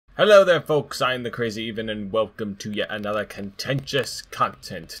Hello there folks, I'm TheCrazyEven and welcome to yet another contentious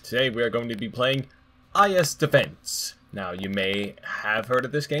content. Today we are going to be playing IS Defense. Now you may have heard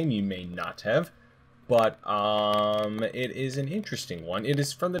of this game, you may not have, but it is an interesting one. It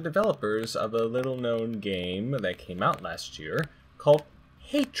is from the developers of a little known game that came out last year called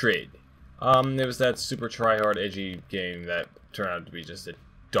Hatred. It was that super try-hard edgy game that turned out to be just a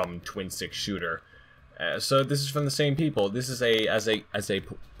dumb twin-stick shooter. So this is from the same people. This is a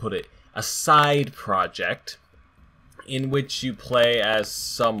side project in which you play as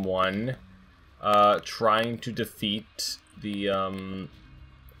someone trying to defeat the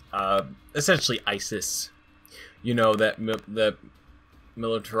essentially ISIS. You know, that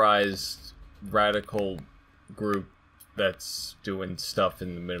militarized radical group that's doing stuff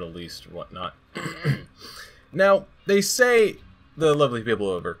in the Middle East or whatnot. Now they say, the lovely people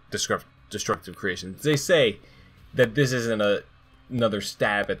over Destructive Creations, they say that this isn't another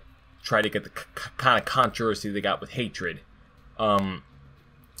stab at trying to get the kind of controversy they got with Hatred,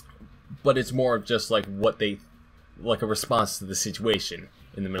 but it's more of just like a response to the situation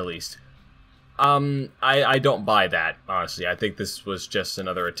in the Middle East. I don't buy that, honestly. I think this was just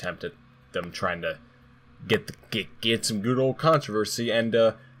another attempt at them trying to get some good old controversy, and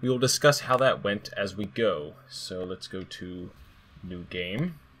we will discuss how that went as we go. So let's go to new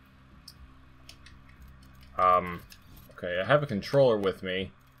game. Okay, I have a controller with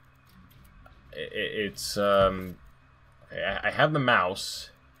me. It's okay, I have the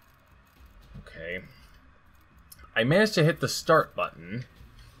mouse. Okay. I managed to hit the start button.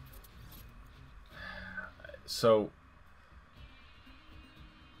 So,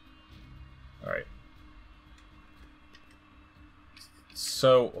 alright.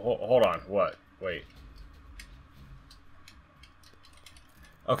 So, hold on, what? Wait.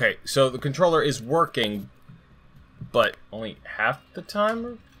 Okay, so the controller is working, but only half the time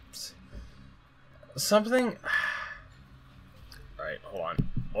or something? Alright,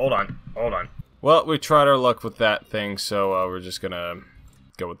 hold on. Well, we tried our luck with that thing, so we're just gonna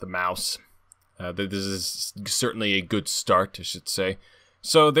go with the mouse. This is certainly a good start, I should say.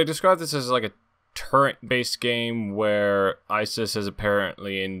 So they describe this as like a turret-based game where ISIS has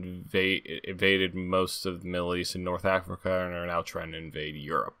apparently invaded most of the Middle East and North Africa and are now trying to invade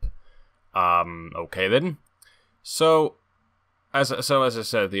Europe. Okay then. So as I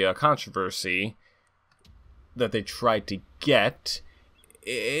said, the controversy that they tried to get,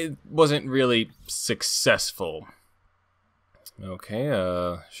 it wasn't really successful. Okay,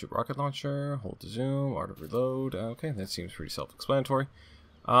 shoot rocket launcher, hold to zoom, art of reload. Okay, that seems pretty self-explanatory.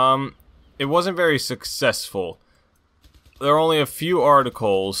 It wasn't very successful. There are only a few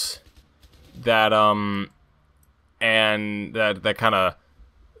articles that that kind of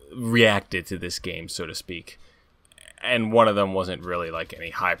reacted to this game, so to speak. And one of them wasn't really like any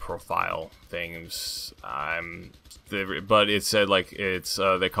high-profile things. But it said like it's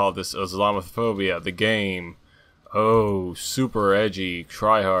they called this Islamophobia, the game. Oh, super edgy,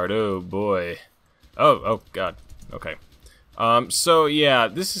 try hard. Oh boy. Oh god. Okay. So yeah,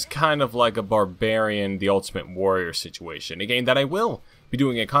 this is kind of like a Barbarian, the Ultimate Warrior situation. A game that I will be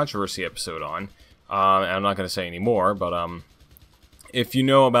doing a controversy episode on. And I'm not going to say any more, but if you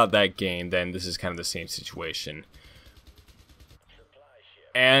know about that game, then this is kind of the same situation.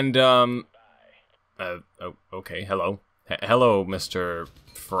 And okay, hello. Hello, Mr.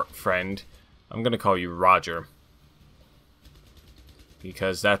 Friend. I'm going to call you Roger,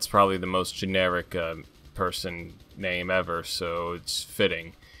 because that's probably the most generic person name ever, so it's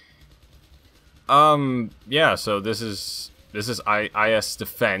fitting. Yeah, so this is IS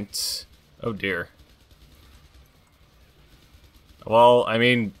Defense. Oh dear. Well, I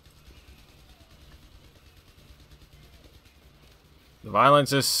mean, the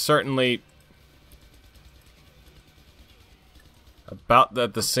violence is certainly about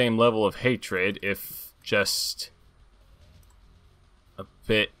at the same level of Hatred, if just a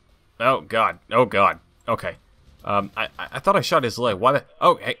bit. Oh god. Oh god. Okay. I thought I shot his leg. Why the?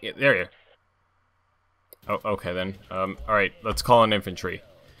 Oh, hey, there you are. Oh, okay then. All right. Let's call in infantry.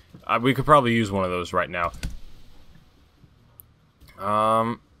 We could probably use one of those right now.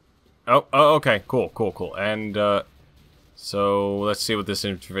 Oh, okay. Cool. And so let's see what this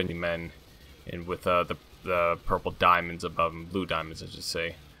infantry men, and with the purple diamonds above them, blue diamonds, I should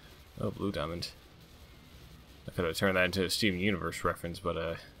say. Oh, blue diamond. I could have turned that into a Steven Universe reference, but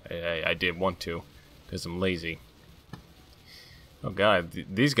I didn't want to, because I'm lazy. Oh god,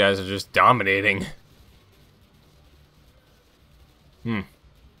 these guys are just dominating. It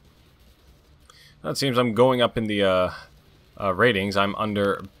seems I'm going up in the ratings. I'm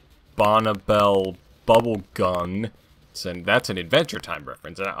under Bonnabelle Bubblegun That's an Adventure Time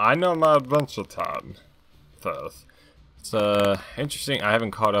reference. And I know my Adventure Time stuff. It's interesting. I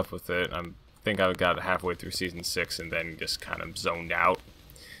haven't caught up with it. I think I got halfway through season 6 and then just kind of zoned out.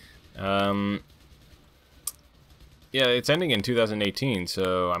 Yeah, it's ending in 2018,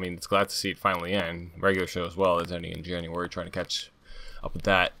 so I mean, it's glad to see it finally end. Regular show as well is ending in January. Trying to catch up with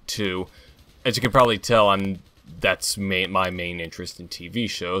that too. As you can probably tell, that's my main interest in TV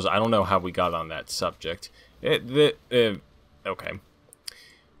shows. I don't know how we got on that subject. Okay.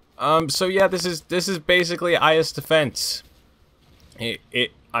 So yeah, this is basically IS Defense.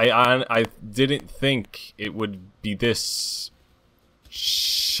 I didn't think it would be this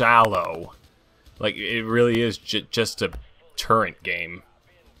shallow. Like, it really is just a turret game.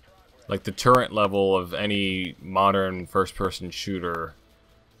 Like, the turret level of any modern first-person shooter.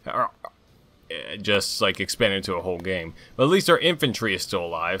 Just, like, expanded into a whole game. But at least our infantry is still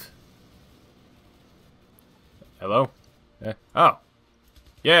alive. Hello? Oh.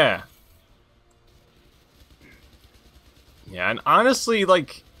 Yeah. Yeah, and honestly,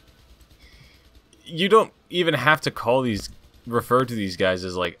 like, you don't even have to refer to these guys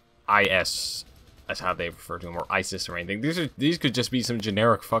as, like, IS. That's how they refer to them, or ISIS or anything. These could just be some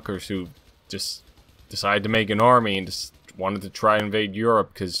generic fuckers who just decided to make an army and just wanted to try and invade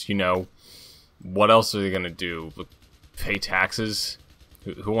Europe because, you know, what else are they gonna do? Pay taxes?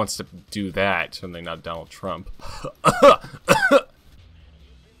 Who wants to do that? Certainly not Donald Trump.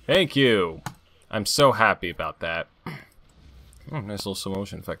 Thank you. I'm so happy about that. Oh, nice little slow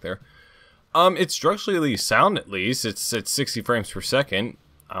motion effect there. It's structurally sound, at least. It's at 60 frames per second.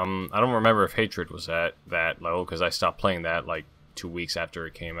 I don't remember if Hatred was at that level, because I stopped playing that, like, 2 weeks after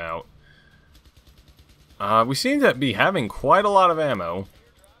it came out. We seem to be having quite a lot of ammo.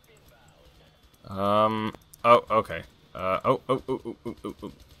 Oh, okay. Oh.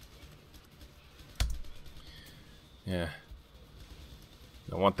 Yeah.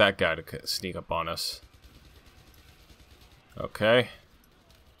 Don't want that guy to sneak up on us. Okay.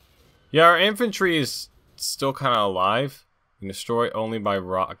 Yeah, our infantry is still kind of alive. You can destroy only by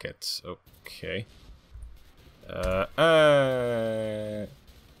rockets. Okay. I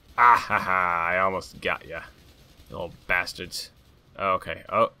almost got ya. You little bastards. Okay.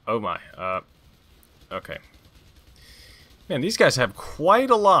 Oh my. Okay. Man, these guys have quite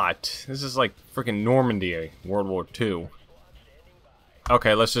a lot. This is like freaking Normandy, World War II.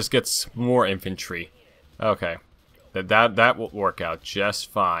 Okay, let's just get some more infantry. Okay. That will work out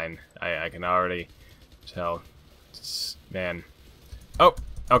just fine. I can already tell. Man. Oh,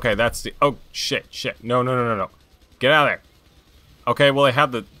 okay, that's the... Oh, shit. No. Get out of there. Okay, well, they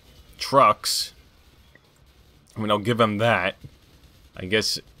have the trucks. I mean, I'll give them that. I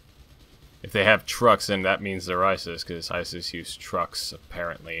guess if they have trucks, then that means they're ISIS, because ISIS use trucks,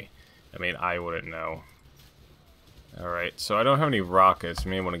 apparently. I mean, I wouldn't know. Alright, so I don't have any rockets. I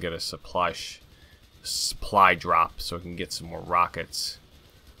may want to get a supply drop so I can get some more rockets.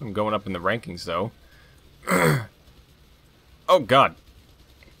 I'm going up in the rankings, though. Oh, God.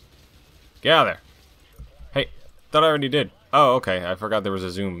 Get out of there. Hey, thought I already did. Oh, okay. I forgot there was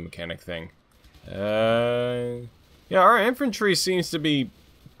a zoom mechanic thing. Yeah, our infantry seems to be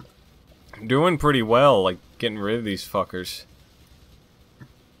doing pretty well, like, getting rid of these fuckers.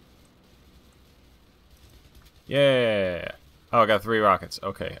 Yeah. Oh, I got 3 rockets.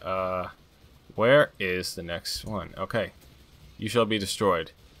 Okay, where is the next one? Okay. You shall be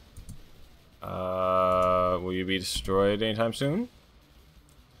destroyed. Will you be destroyed anytime soon?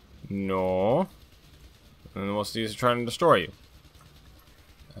 No. And most of these are trying to destroy you.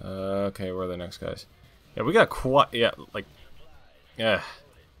 Okay, where are the next guys? Yeah, we got quite... Yeah, like... Yeah.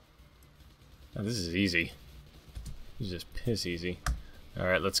 Oh, this is easy. This is just piss easy.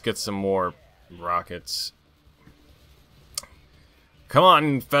 Alright, let's get some more rockets. Come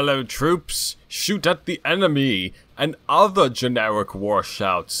on, fellow troops! Shoot at the enemy! And other generic war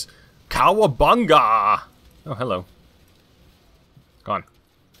shouts! Cowabunga! Oh, hello. Gone.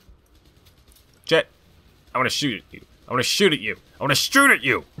 Jet! I want to shoot at you. I want to shoot at you. I want to shoot at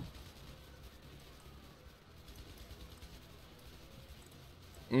you!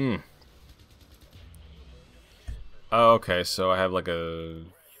 Oh, okay, so I have like a...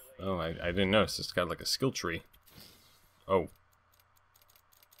 Oh, I didn't notice. It's got like a skill tree. Oh.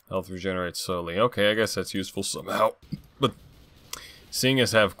 Health regenerates slowly. Okay, I guess that's useful somehow. But seeing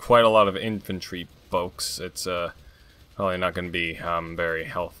us have quite a lot of infantry folks, it's probably not going to be very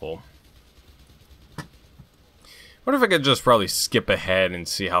helpful. What if I could just probably skip ahead and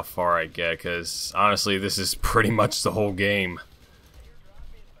see how far I get, because honestly, this is pretty much the whole game.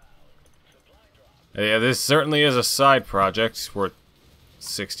 Yeah, this certainly is a side project worth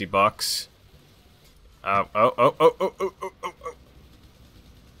 $60. Oh, oh, oh, oh, oh, oh, oh, oh, oh.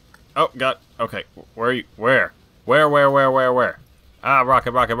 Oh, God. Okay. Where are you? Where? Where? Ah,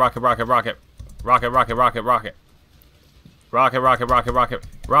 rocket, rocket, rocket, rocket, rocket. Rocket, rocket, rocket, rocket. Rocket, rocket, rocket, rocket.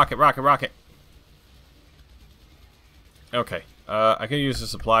 Rocket, rocket, rocket. Okay. I can use a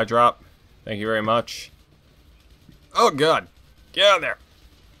supply drop. Thank you very much. Oh, God. Get out of there.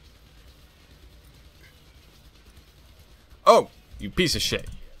 Oh, you piece of shit.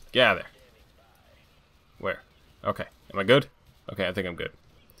 Get out of there. Where? Okay. Am I good? Okay, I think I'm good.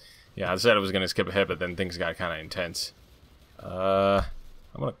 Yeah, I said I was going to skip ahead, but then things got kind of intense. I'm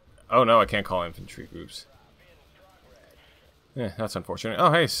gonna... Oh, no, I can't call infantry groups. Yeah, that's unfortunate.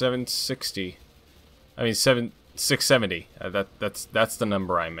 Oh, hey, 760. I mean, 670. That's the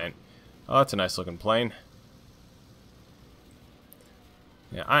number I meant. Oh, that's a nice looking plane.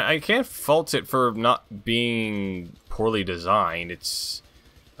 Yeah, I can't fault it for not being poorly designed. It's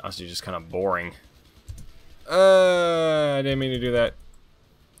honestly just kind of boring. I didn't mean to do that.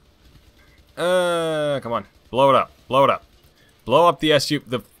 Come on. Blow it up. Blow it up. Blow up the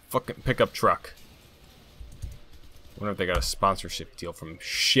the fucking pickup truck. I wonder if they got a sponsorship deal from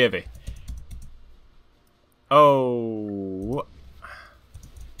Chevy. Oh.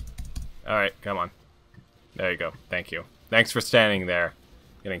 Alright, come on. There you go. Thank you. Thanks for standing there.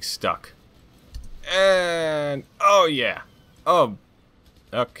 Getting stuck. And... Oh, yeah. Oh.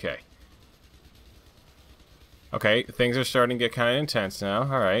 Okay. Okay, things are starting to get kind of intense now.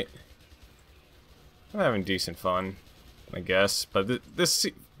 Alright. I'm having decent fun, I guess. But this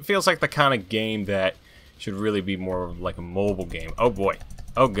feels like the kind of game that should really be more of like a mobile game. Oh, boy.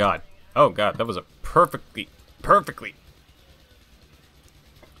 Oh, God. Oh, God. That was a perfectly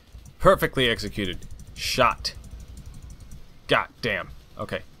executed shot. God damn.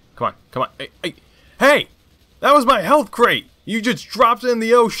 Okay. Come on. Come on. Hey, hey. Hey! That was my health crate! You just dropped it in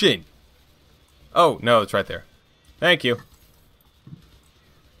the ocean! Oh, no, it's right there. Thank you.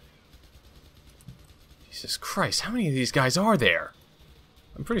 Jesus Christ, how many of these guys are there?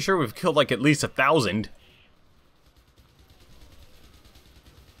 I'm pretty sure we've killed like at least 1,000.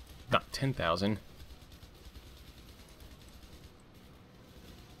 Not 10,000.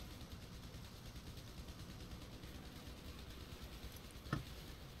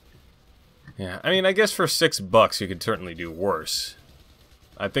 Yeah, I mean, I guess for $6 you could certainly do worse.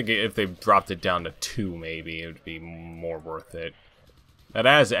 I think if they dropped it down to 2, maybe it would be more worth it. But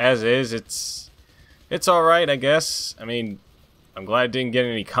as is, it's all right, I guess. I mean, I'm glad it didn't get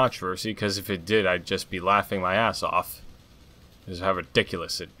any controversy, because if it did, I'd just be laughing my ass off. This is how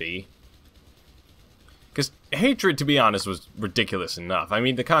ridiculous it'd be. Because Hatred, to be honest, was ridiculous enough. I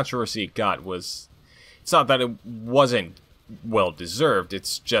mean, the controversy it got was... It's not that it wasn't well-deserved,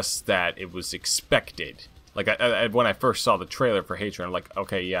 it's just that it was expected. Like, when I first saw the trailer for Hatred, I'm like,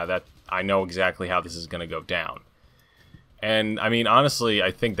 okay, yeah, I know exactly how this is gonna go down. And, I mean, honestly,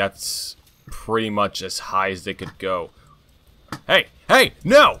 I think that's pretty much as high as they could go. Hey! Hey!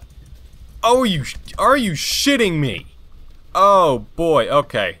 No! Oh, are you shitting me? Oh, boy,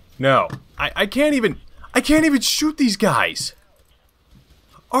 okay. No. I can't even shoot these guys!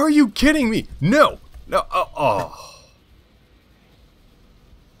 Are you kidding me? No! No, oh.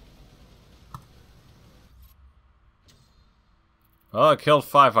 Well, I killed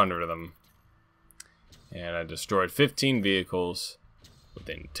 500 of them. And I destroyed 15 vehicles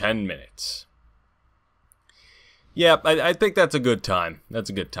within 10 minutes. Yeah, I think that's a good time. That's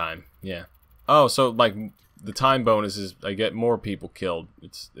a good time, yeah. Oh, so, like, the time bonus is I get more people killed.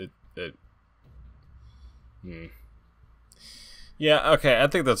 Yeah, okay, I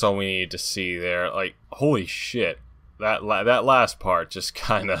think that's all we need to see there. Like, holy shit. That last part just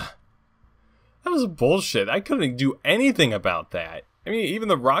kinda... That was bullshit. I couldn't do anything about that. I mean, even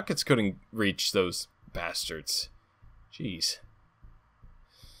the rockets couldn't reach those bastards. Jeez.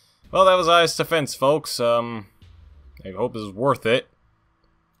 Well, that was IS Defense, folks. I hope it was worth it.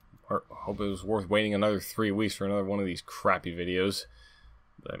 Or hope it was worth waiting another 3 weeks for another one of these crappy videos.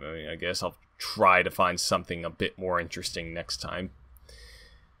 But, I mean, I guess I'll try to find something a bit more interesting next time.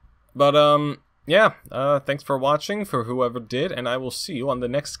 But, yeah, thanks for watching, for whoever did, and I will see you on the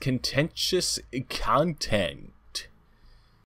next Contentious content.